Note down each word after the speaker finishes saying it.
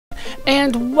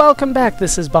And welcome back.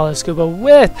 This is Baller Scuba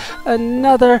with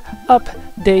another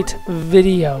update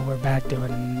video. We're back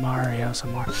doing Mario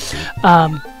some more.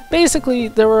 Basically,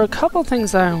 there were a couple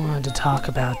things that I wanted to talk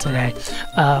about today.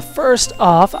 First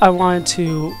off, I wanted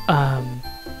to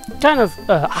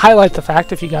highlight the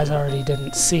fact, if you guys already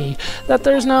didn't see, that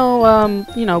there's no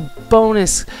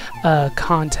bonus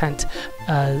content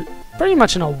pretty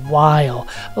much in a while,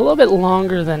 a little bit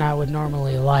longer than I would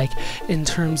normally like, in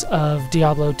terms of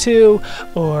Diablo 2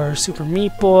 or Super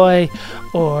Meat Boy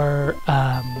or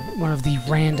one of the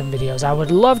random videos. I would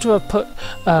love to have put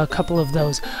a couple of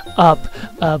those up,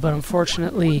 but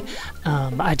unfortunately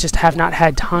I just have not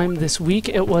had time this week.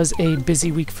 It was a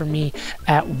busy week for me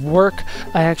at work.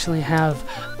 I actually have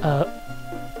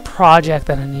project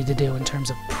that I need to do in terms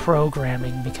of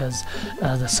programming, because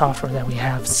the software that we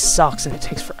have sucks and it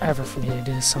takes forever for me to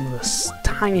do some of the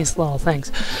tiniest little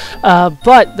things,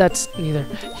 but that's neither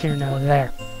here nor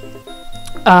there.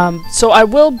 So I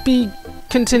will be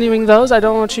continuing those. I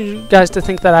don't want you guys to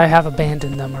think that I have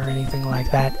abandoned them or anything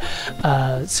like that.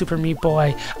 Super Meat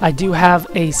Boy, I do have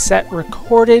a set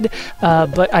recorded,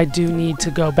 but I do need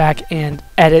to go back and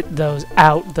edit those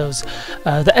out.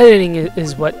 The editing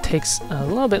is what takes a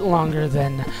little bit longer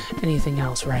than anything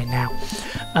else right now.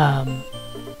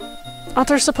 Aren't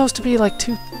there supposed to be like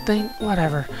two things?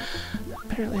 Whatever.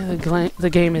 Apparently the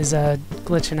game is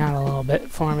glitching out a little bit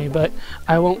for me, but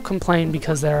I won't complain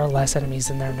because there are less enemies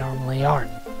than there normally are.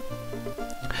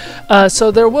 So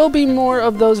there will be more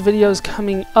of those videos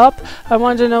coming up. I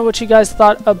wanted to know what you guys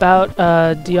thought about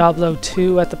Diablo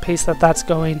 2 at the pace that that's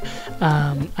going.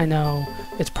 I know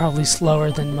it's probably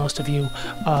slower than most of you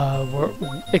were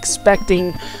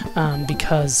expecting,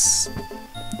 because,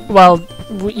 well,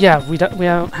 we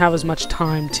don't have as much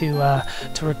time to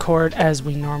record as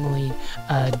we normally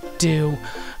do.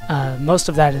 Most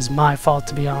of that is my fault,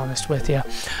 to be honest with you.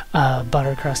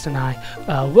 Buttercrust and I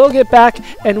will get back,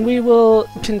 and we will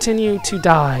continue to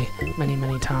die many,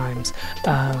 many times.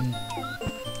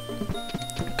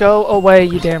 Go away,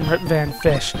 you damn Rip Van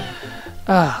Fish.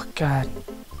 Oh, God.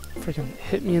 Freaking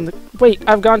hit me in the... Wait,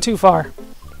 I've gone too far.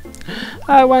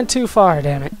 I went too far,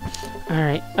 damn it.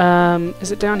 Alright,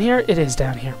 is it down here? It is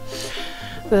down here.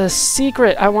 The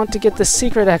secret. I want to get the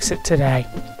secret exit today.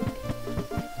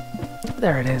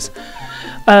 There it is.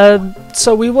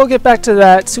 So we will get back to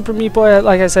that. Super Meat Boy,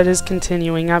 like I said, is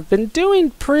continuing. I've been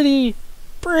doing pretty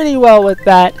well with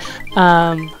that.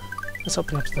 Let's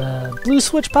open up the Blue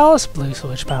Switch Palace.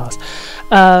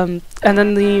 And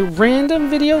then the random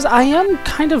videos. I am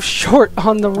kind of short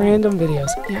on the random videos.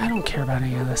 Yeah, I don't care about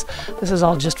any of this. This is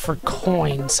all just for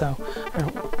coin, so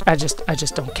I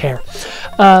just don't care.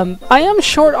 I am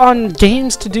short on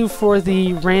games to do for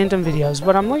the random videos.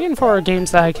 What I'm looking for are games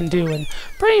that I can do in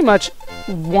pretty much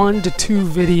 1 to 2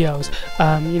 videos.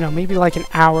 Maybe like an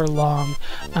hour long.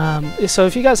 So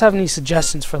if you guys have any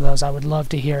suggestions for those, I would love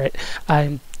to hear it.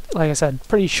 Like I said,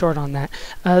 pretty short on that.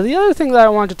 The other thing that I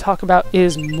wanted to talk about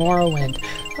is Morrowind.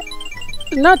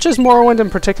 Not just Morrowind in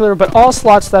particular, but all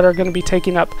slots that are going to be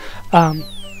taking up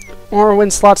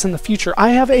Morrowind slots in the future. I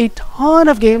have a ton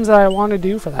of games that I want to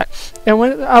do for that. And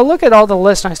when I look at all the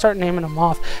lists and I start naming them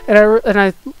off, and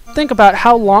I think about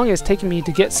how long it's taken me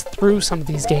to get through some of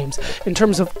these games in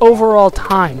terms of overall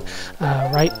time,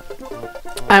 right?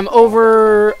 I'm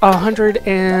over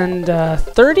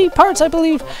 130 parts, I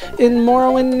believe, in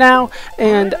Morrowind now,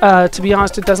 and to be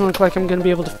honest, it doesn't look like I'm going to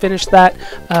be able to finish that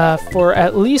for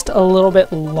at least a little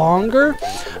bit longer.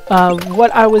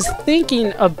 What I was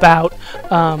thinking about,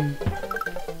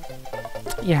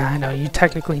 yeah, I know, you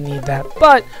technically need that,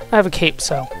 but I have a cape,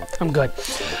 so I'm good.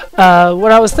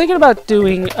 What I was thinking about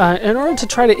doing, in order to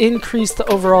try to increase the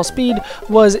overall speed,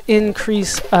 was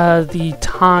increase the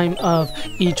time of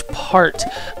each part.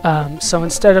 So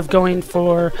instead of going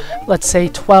for, let's say,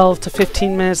 12 to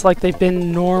 15 minutes like they've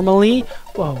been normally...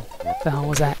 Whoa, what the hell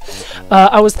was that?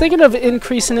 I was thinking of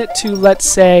increasing it to, let's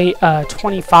say,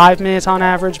 25 minutes on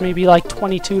average, maybe like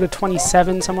 22 to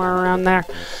 27, somewhere around there.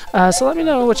 So let me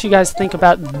know what you guys think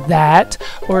about that,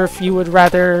 or if you would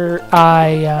rather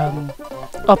I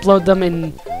upload them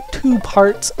in 2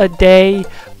 parts a day,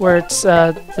 where it's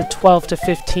the 12 to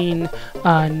 15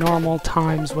 normal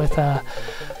times with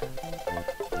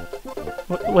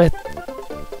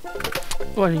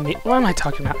what do you mean? What am I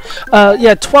talking about?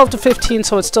 Yeah, 12 to 15,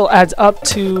 so it still adds up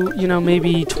to,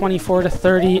 maybe 24 to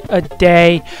 30 a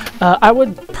day. I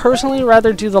would personally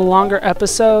rather do the longer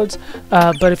episodes,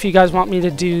 but if you guys want me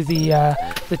to do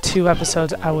the 2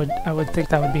 episodes, I would think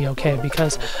that would be okay,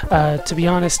 because to be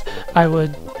honest, I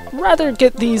would rather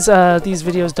get these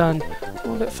videos done a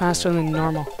little bit faster than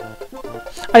normal.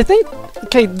 I think,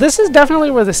 okay, this is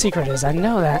definitely where the secret is. I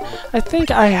know that. I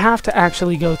think I have to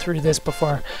actually go through this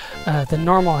before the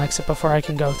normal exit before I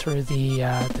can go through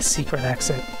the secret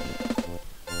exit.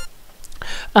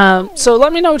 So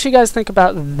let me know what you guys think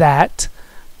about that.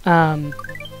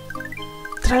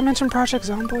 Did I mention Project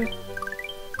Zomboid?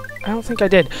 I don't think I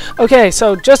did. Okay,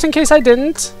 so just in case I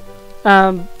didn't,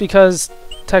 because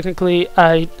technically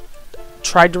I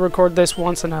tried to record this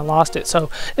once and I lost it. So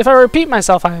if I repeat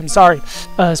myself, I am sorry.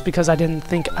 It's because I didn't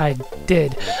think I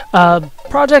did.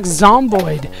 Project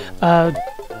Zomboid.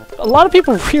 A lot of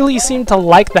people really seem to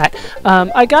like that.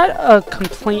 I got a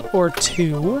complaint or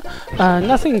two.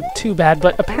 Nothing too bad,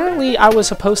 but apparently I was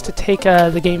supposed to take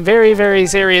the game very, very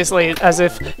seriously, as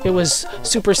if it was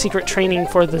super secret training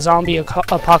for the zombie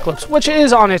apocalypse, which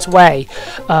is on its way,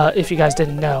 if you guys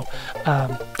didn't know.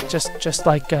 Just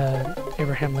like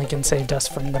Abraham Lincoln saved us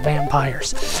from the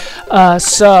vampires.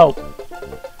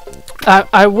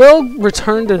 I will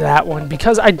return to that one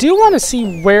because I do want to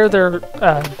see where they're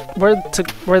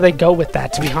where they go with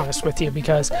that, to be honest with you,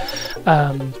 because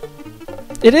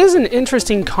it is an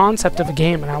interesting concept of a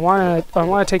game, and I want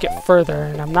to take it further,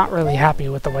 and I'm not really happy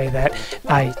with the way that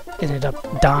I ended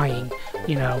up dying,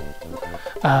 you know.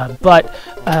 But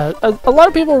a lot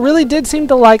of people really did seem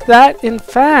to like that. In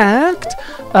fact,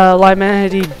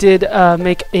 Limanity did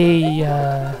make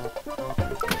a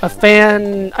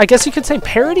fan, I guess you could say,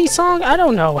 parody song? I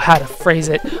don't know how to phrase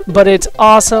it, but it's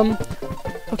awesome.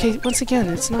 Okay, once again,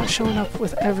 it's not showing up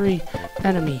with every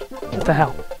enemy. What the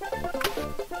hell?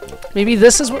 Maybe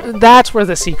this is that's where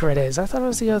the secret is. I thought it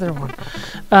was the other one.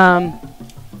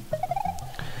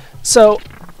 So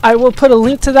I will put a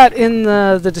link to that in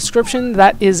the description.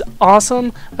 That is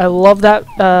awesome. I love that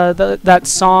that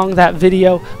song, that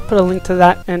video. Put a link to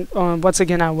that, and once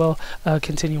again, I will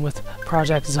continue with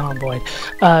Project Zomboid.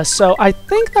 So I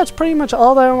think that's pretty much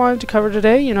all that I wanted to cover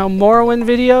today. You know, Morrowind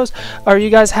videos. Are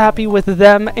you guys happy with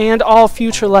them and all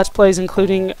future Let's Plays,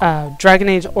 including Dragon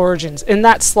Age Origins in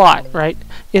that slot, right?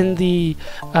 In the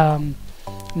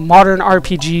modern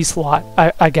RPG slot,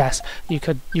 I guess you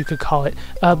could call it,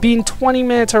 being 20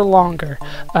 minutes or longer.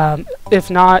 If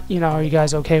not, you know, are you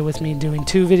guys okay with me doing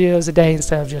 2 videos a day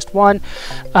instead of just 1?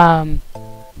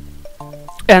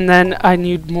 And then I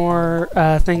need more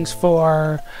things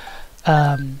for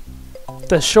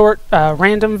the short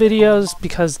random videos,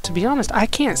 because to be honest, I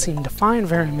can't seem to find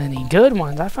very many good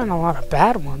ones. I find a lot of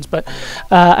bad ones, but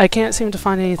I can't seem to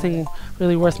find anything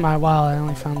really worth my while. I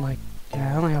only found like,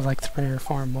 yeah, I only have like 3 or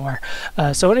 4 more.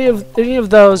 So any of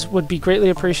those would be greatly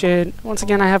appreciated. Once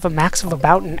again, I have a max of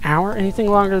about an hour.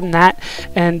 Anything longer than that,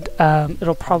 and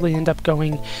it'll probably end up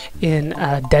going in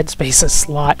Dead Space's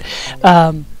slot.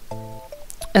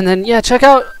 And then, yeah, check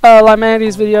out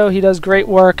Limanity's video. He does great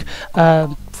work.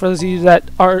 For those of you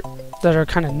that are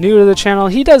kind of new to the channel,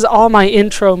 he does all my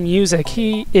intro music.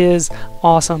 He is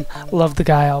awesome. Love the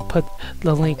guy. I'll put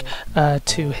the link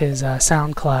to his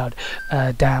SoundCloud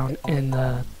down in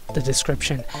the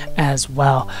description as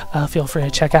well. Feel free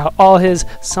to check out all his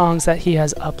songs that he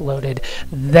has uploaded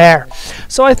there.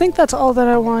 So I think that's all that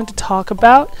I wanted to talk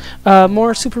about.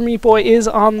 More Super Meat Boy is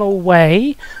on the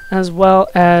way, as well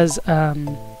as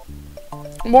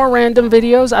more random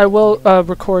videos. I will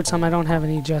record some. I don't have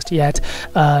any just yet,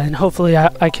 and hopefully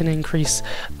I can increase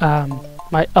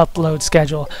my upload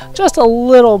schedule just a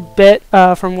little bit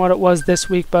from what it was this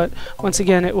week, but once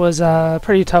again, it was a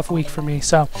pretty tough week for me,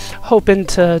 so hoping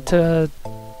to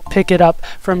pick it up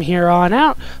from here on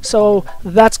out. So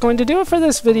that's going to do it for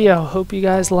this video. Hope you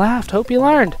guys laughed, hope you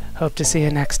learned, hope to see you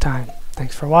next time.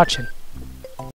 Thanks for watching.